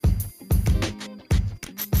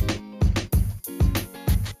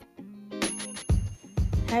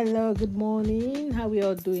Hello, good morning. How we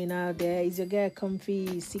all doing out there? Is your girl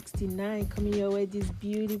Comfy 69 coming your way this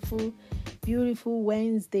beautiful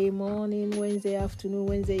Wednesday morning, Wednesday afternoon,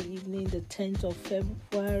 Wednesday evening, the 10th of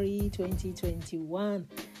February 2021.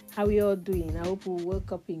 How we all doing? I hope we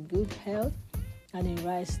woke up in good health and in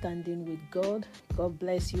right standing with God. God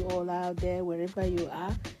bless you all out there, wherever you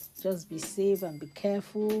are. Just be safe and be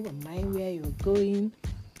careful and mind where you're going.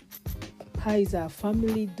 How is our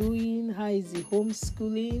family doing? How is the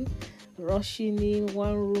homeschooling? Rushing in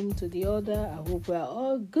one room to the other. I hope we're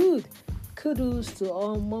all good. Kudos to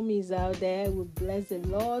all mommies out there. We bless the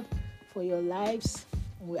Lord for your lives.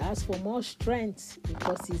 We ask for more strength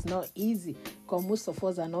because it's not easy. Because most of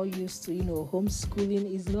us are not used to,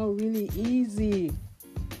 homeschooling is not really easy.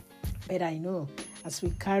 But I know as we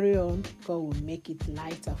carry on, God will make it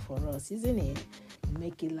lighter for us, isn't it?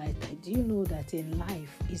 Make it lighter. Do you know that in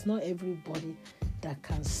life, it's not everybody that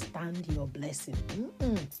can stand your blessing?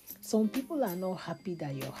 Some people are not happy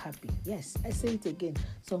that you're happy. Yes, I say it again.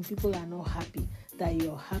 Some people are not happy that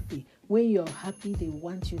you're happy. When you're happy, they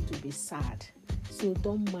want you to be sad. So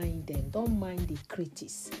don't mind them. Don't mind the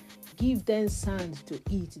critics. Give them sand to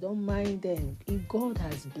eat. Don't mind them. If God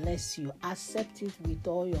has blessed you, accept it with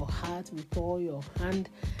all your heart, with all your hand,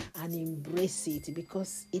 and embrace it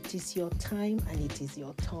because it is your time and it is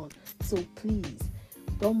your turn. So please,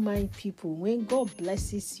 don't mind people. When God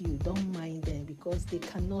blesses you, don't mind them because they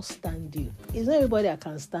cannot stand you. It's not everybody that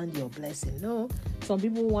can stand your blessing. No. Some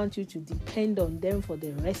people want you to depend on them for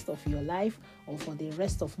the rest of your life or for the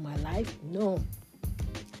rest of my life. No.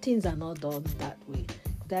 Things are not done that way.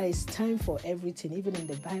 There is time for everything. Even in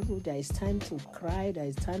the Bible, there is time to cry, there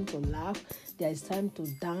is time to laugh, there is time to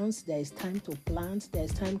dance, there is time to plant, there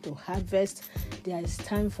is time to harvest, there is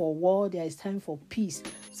time for war, there is time for peace.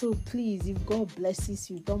 So please, if God blesses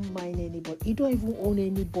you, don't mind anybody. You don't even owe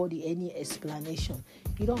anybody any explanation.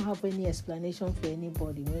 You don't have any explanation for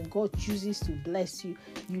anybody. When God chooses to bless you,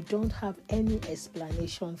 you don't have any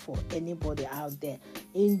explanation for anybody out there.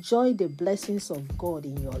 Enjoy the blessings of God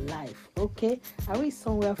in your life, okay? I read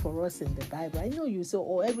somewhere for us in the Bible. I know you say,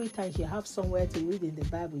 every time you have somewhere to read in the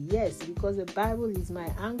Bible. Yes, because the Bible is my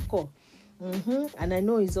anchor. And I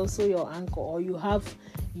know it's also your anchor, or you have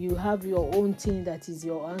your own thing that is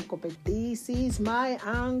your anchor, but this is my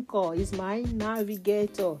anchor. It's my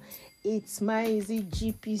navigator. It's my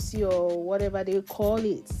GPC or whatever they call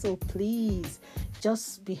it. So please,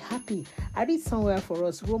 just be happy. I read somewhere for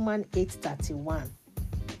us, Romans 8:31.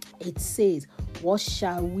 It says, what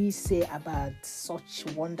shall we say about such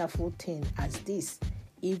wonderful thing as this?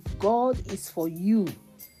 If God is for you,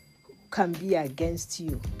 can be against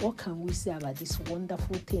you. What can we say about these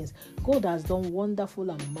wonderful things? God has done wonderful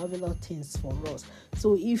and marvelous things for us.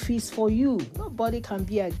 So if He's for you, nobody can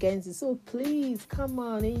be against it. So please, come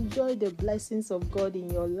on, enjoy the blessings of God in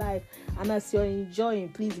your life. And as you're enjoying,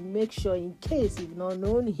 please make sure, in case you've not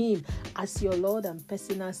known Him as your Lord and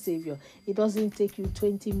personal Savior, it doesn't take you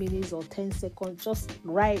 20 minutes or 10 seconds. Just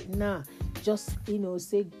right now, just,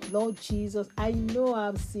 say, Lord Jesus, I know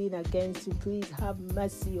I've sinned against you. Please have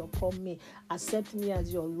mercy upon me. Accept me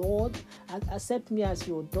as your Lord. Accept me as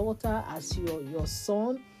your daughter, as your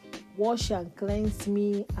son. Wash and cleanse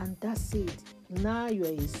me, and that's it. Now you're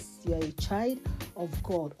a child of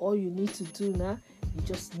God. All you need to do now, you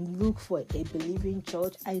just look for a believing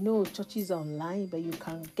church. I know churches online, but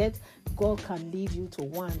God can lead you to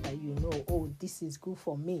one that this is good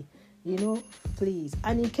for me. Please.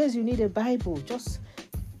 And in case you need a Bible, just,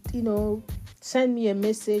 send me a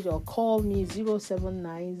message or call me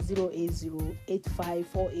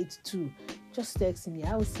 079-080-85482. Just text me.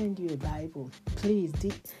 I will send you a Bible. Please,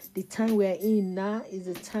 the time we're in now is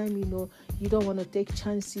a time, you don't want to take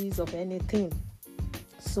chances of anything.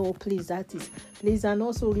 So please, please, and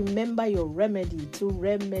also remember your remedy to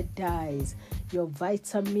remedize. Your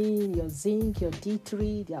vitamin, your zinc, your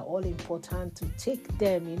D3, they are all important to take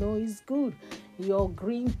them. It's good. Your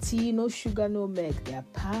green tea, no sugar, no milk, they are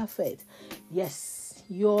perfect. Yes,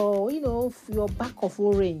 your back of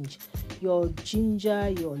orange, your ginger,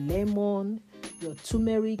 your lemon, your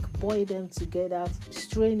turmeric, boil them together,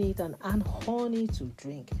 strain it, and add honey to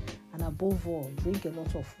drink. And above all, drink a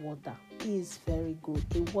lot of water. It is very good.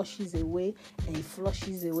 It washes away and it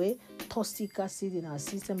flushes away toxic acid in our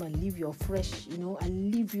system and leave you fresh,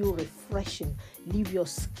 and leave you refreshing, leave your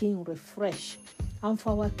skin refreshed. And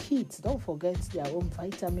for our kids, don't forget their own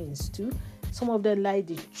vitamins too. Some of them like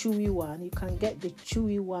the chewy one. You can get the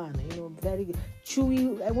chewy one, very good.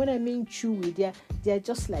 Chewy, and when I mean chewy, they're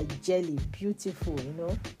just like jelly, beautiful,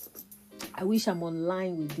 I wish I'm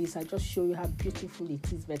online with this. I just show you how beautiful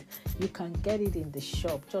it is, but you can get it in the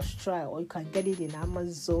shop. Just try, or you can get it in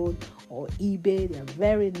Amazon or eBay. They're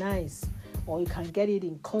very nice. Or you can get it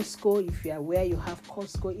in Costco if you are where you have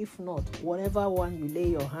Costco. If not, whatever one you lay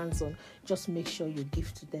your hands on, just make sure you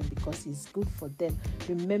give to them because it's good for them.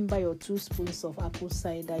 Remember, your 2 spoons of apple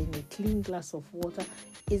cider in a clean glass of water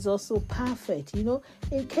is also perfect.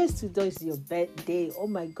 In case today is your birthday, oh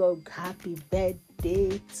my God, happy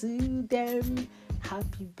birthday to them.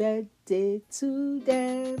 Happy birthday to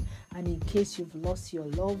them. And in case you've lost your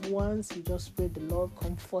loved ones, you just pray the Lord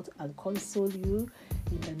comfort and console you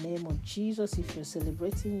in the name of Jesus. If you're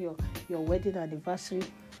celebrating your wedding anniversary,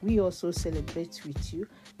 we also celebrate with you.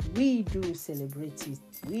 We do celebrate it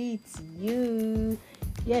with you.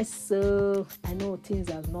 Yes, so I know things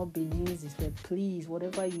have not been easy, but please,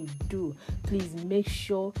 whatever you do, please make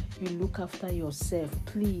sure you look after yourself.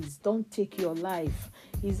 Please don't take your life.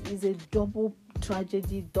 It's a double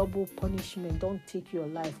tragedy, double punishment. Don't take your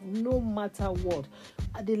life, no matter what.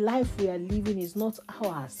 The life we are living is not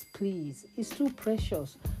ours. Please, it's too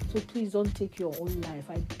precious. So please don't take your own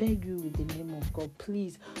life. I beg you in the name of God,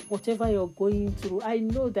 please. Whatever you're going through, I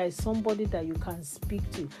know there's somebody that you can speak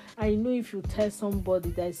to. I know if you tell somebody,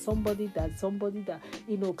 there's somebody that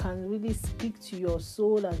can really speak to your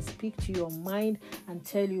soul and speak to your mind and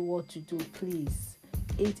tell you what to do. Please,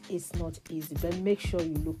 it is not easy, but make sure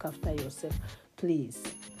you look after yourself. Please.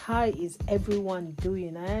 How is everyone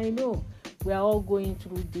doing? I know we are all going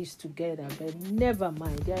through this together, but never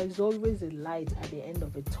mind. There is always a light at the end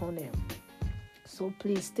of a tunnel. So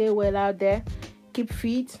please stay well out there. Keep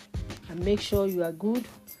fit and make sure you are good.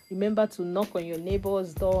 Remember to knock on your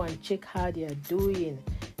neighbor's door and check how they are doing.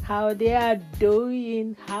 I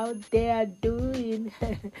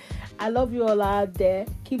love you all out there.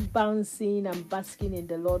 Keep bouncing and basking in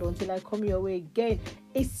the Lord until I come your way again.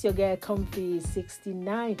 It's your girl Comfy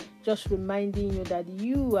 69, just reminding you that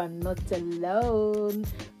you are not alone.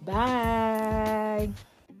 Bye.